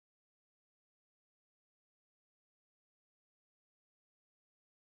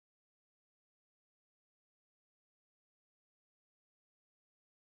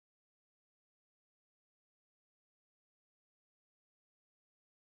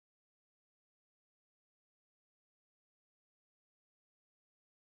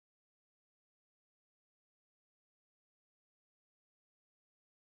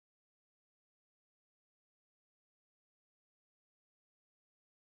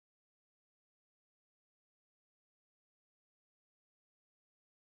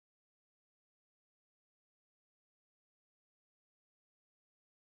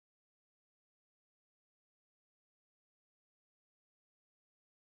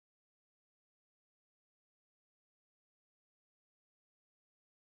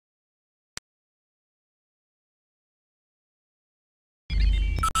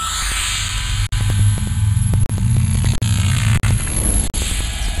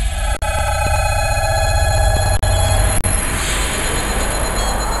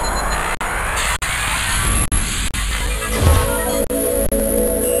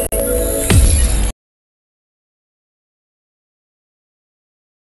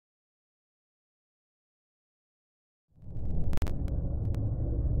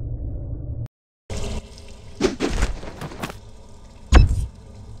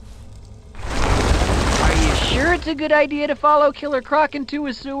a good idea to follow Killer Croc into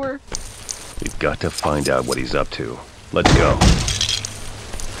a sewer? We've got to find out what he's up to. Let's go.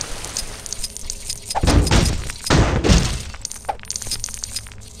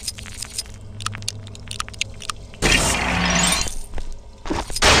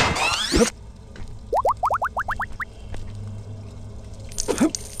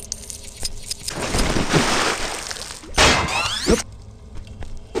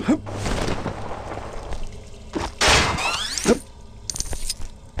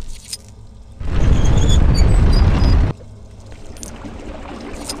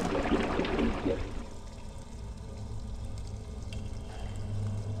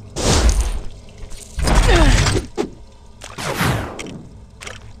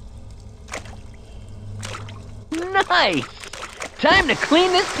 Nice! Time to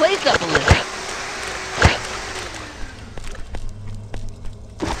clean this place up a little.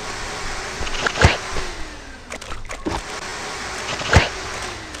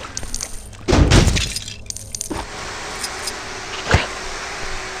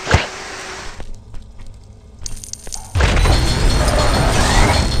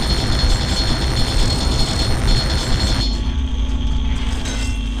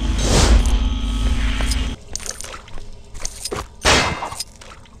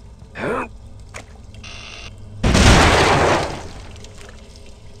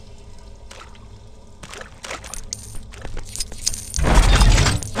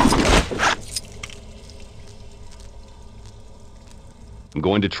 I'm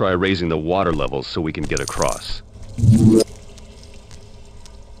going to try raising the water levels so we can get across.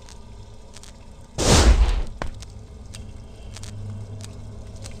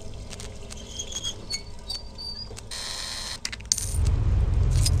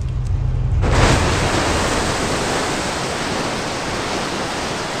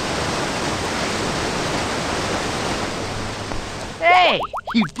 Hey,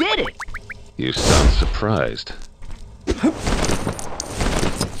 you did it! You sound surprised.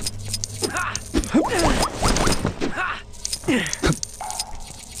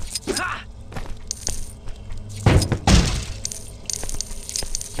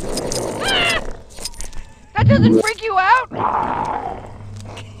 That doesn't freak you out?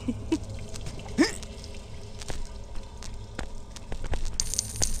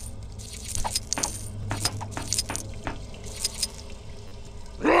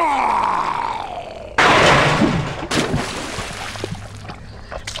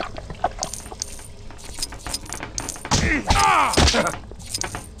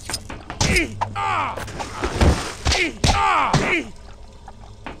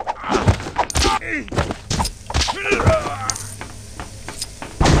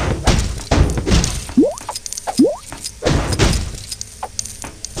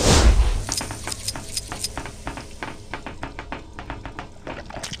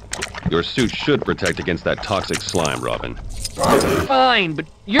 Your suit should protect against that toxic slime, Robin. Fine, but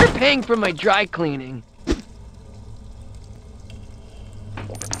you're paying for my dry cleaning.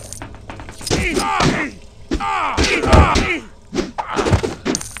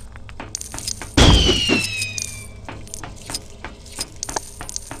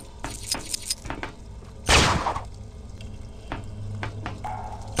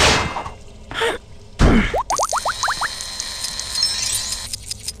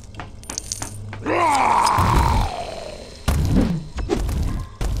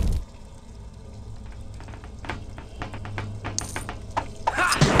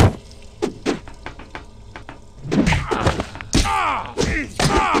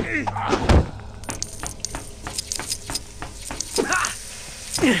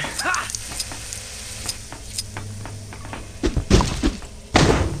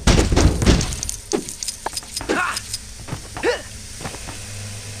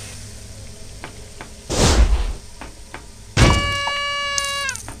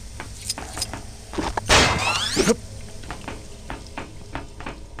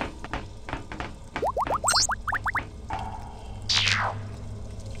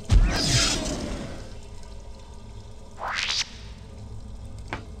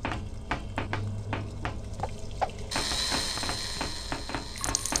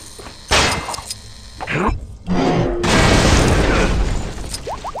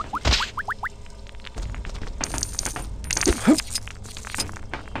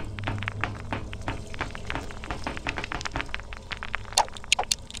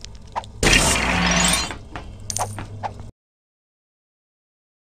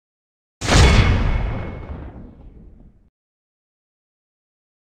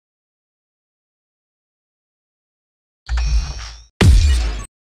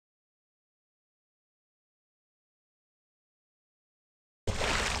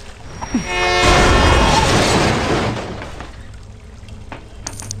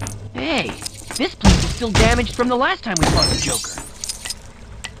 Hey, this place is still damaged from the last time we fought the Joker.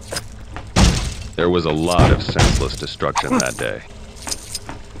 There was a lot of senseless destruction that day.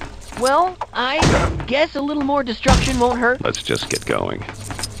 Well, I guess a little more destruction won't hurt. Let's just get going.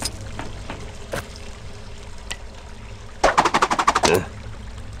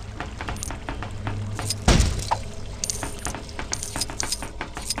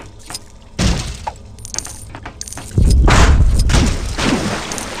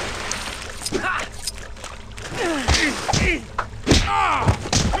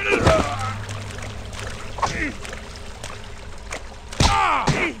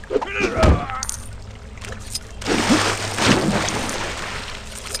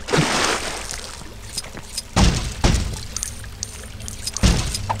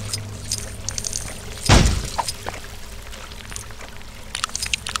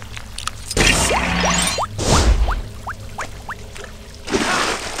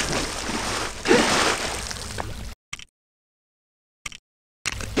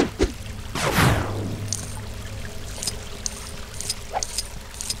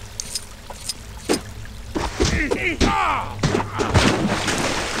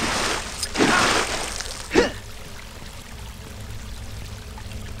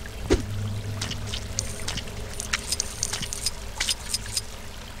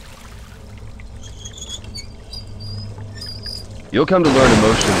 You'll come to learn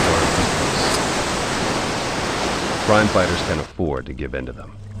emotions are weakness. Crime fighters can afford to give in to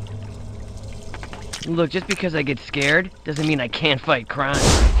them. Look, just because I get scared doesn't mean I can't fight crime.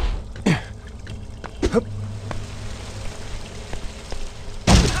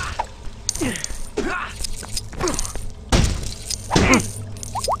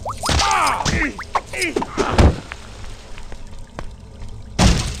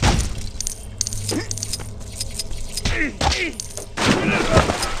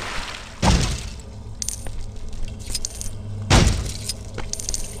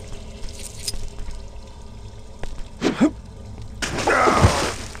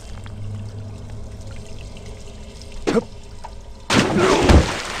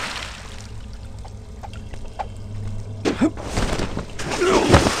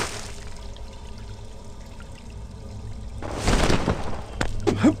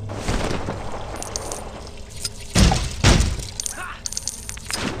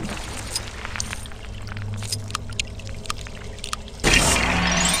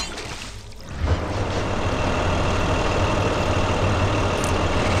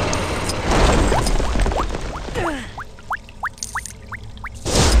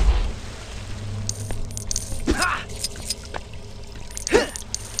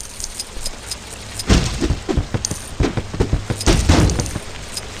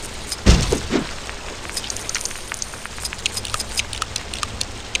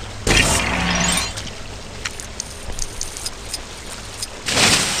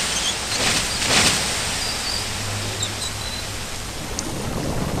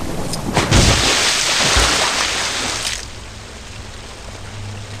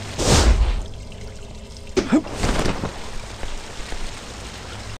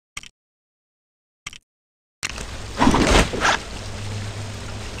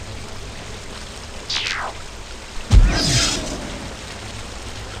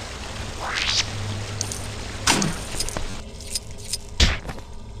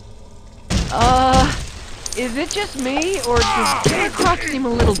 Is it just me, or does their crocs seem a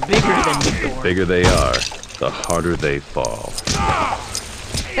little bigger than before? The bigger they are, the harder they fall.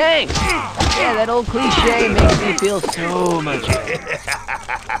 Thanks! Yeah, that old cliche makes me feel so much better.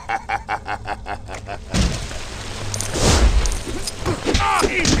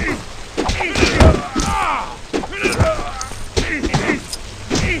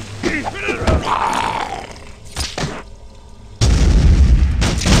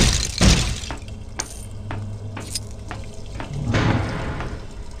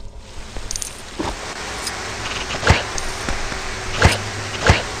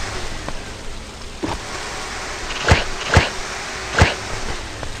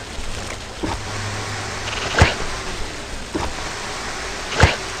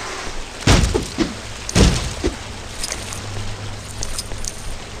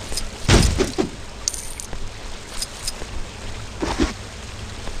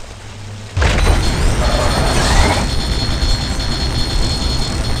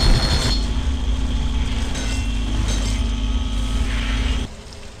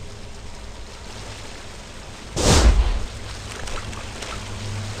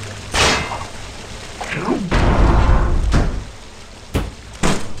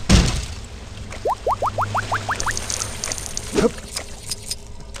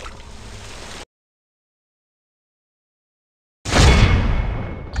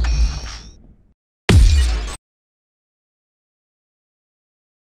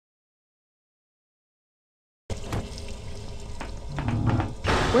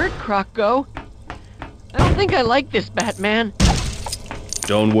 Where'd Croc go? I don't think I like this Batman.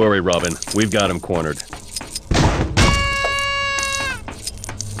 Don't worry, Robin. We've got him cornered.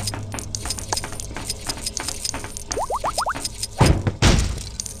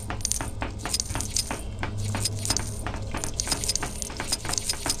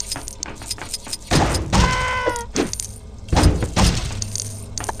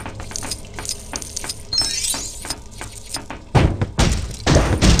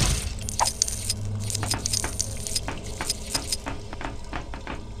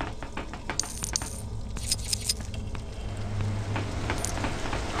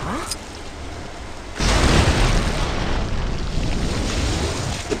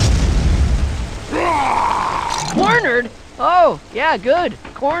 Cornered? Oh, yeah, good.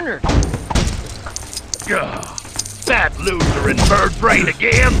 Cornered. Ugh, fat loser and bird brain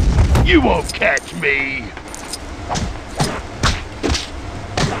again? You won't catch me!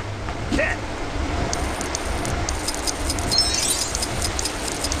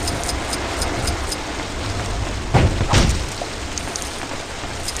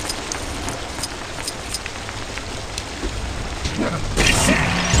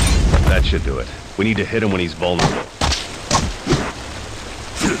 That should do it. We need to hit him when he's vulnerable.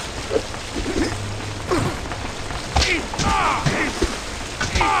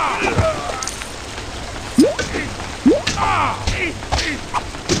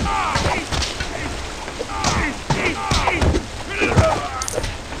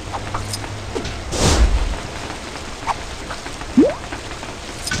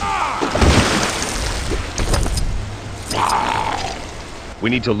 We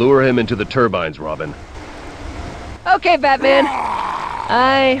need to lure him into the turbines, Robin. Okay, Batman.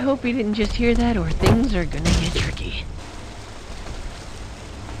 I hope he didn't just hear that, or things are gonna get tricky.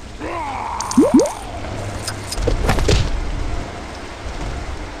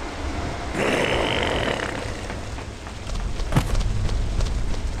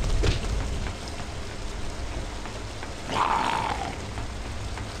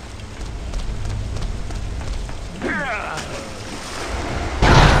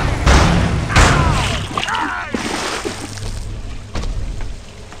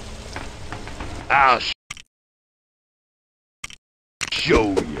 I'll show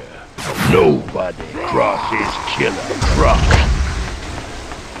you. Nobody crosses Killer Croc.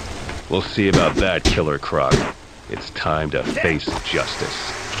 We'll see about that, Killer Croc. It's time to face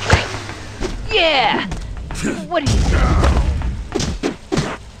justice. Yeah! What do you think?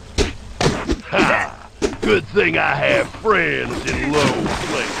 Ha! Good thing I have friends in low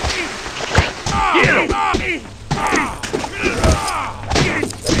places. Get 'em!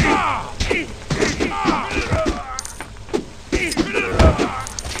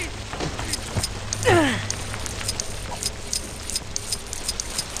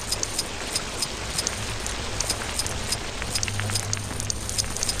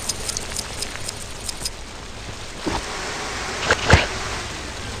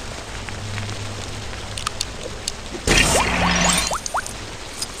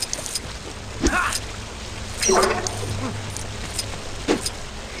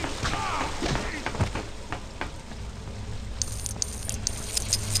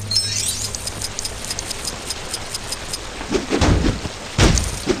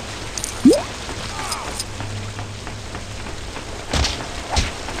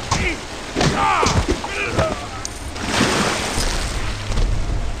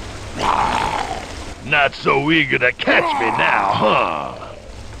 Not so eager to catch me now, huh?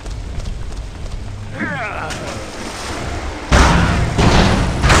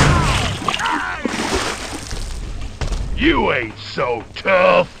 You ain't so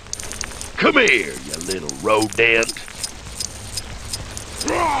tough. Come here, you little rodent.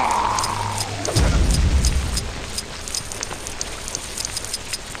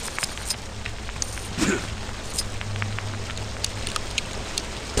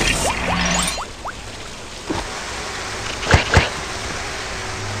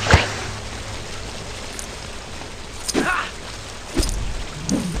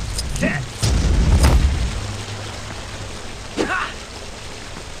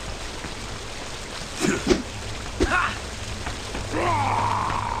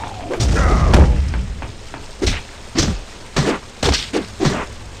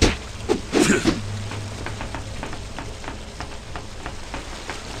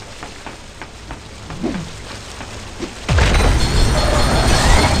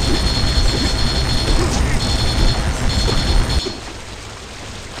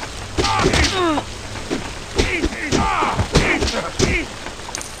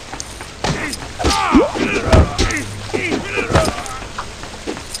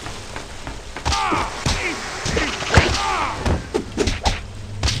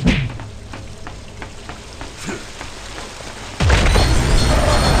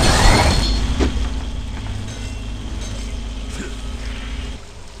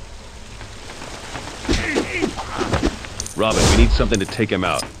 Robin, we need something to take him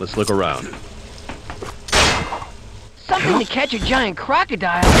out. Let's look around. Something to catch a giant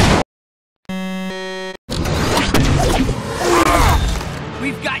crocodile.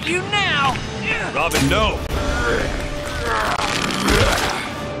 We've got you now! Robin, no!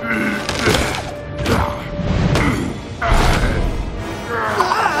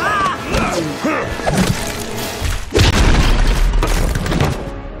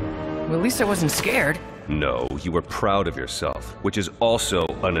 Well, at least I wasn't scared. No, you were proud of yourself, which is also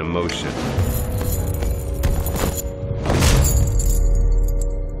an emotion.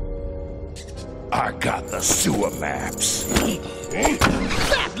 I got the sewer maps.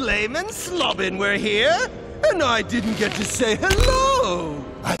 That layman slobbin we're here, and I didn't get to say hello.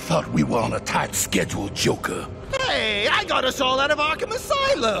 I thought we were on a tight schedule, Joker. Hey, I got us all out of Arkham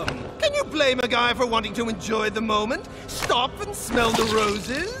Asylum. Can you blame a guy for wanting to enjoy the moment? Stop and smell the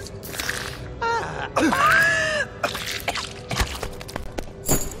roses? Ah.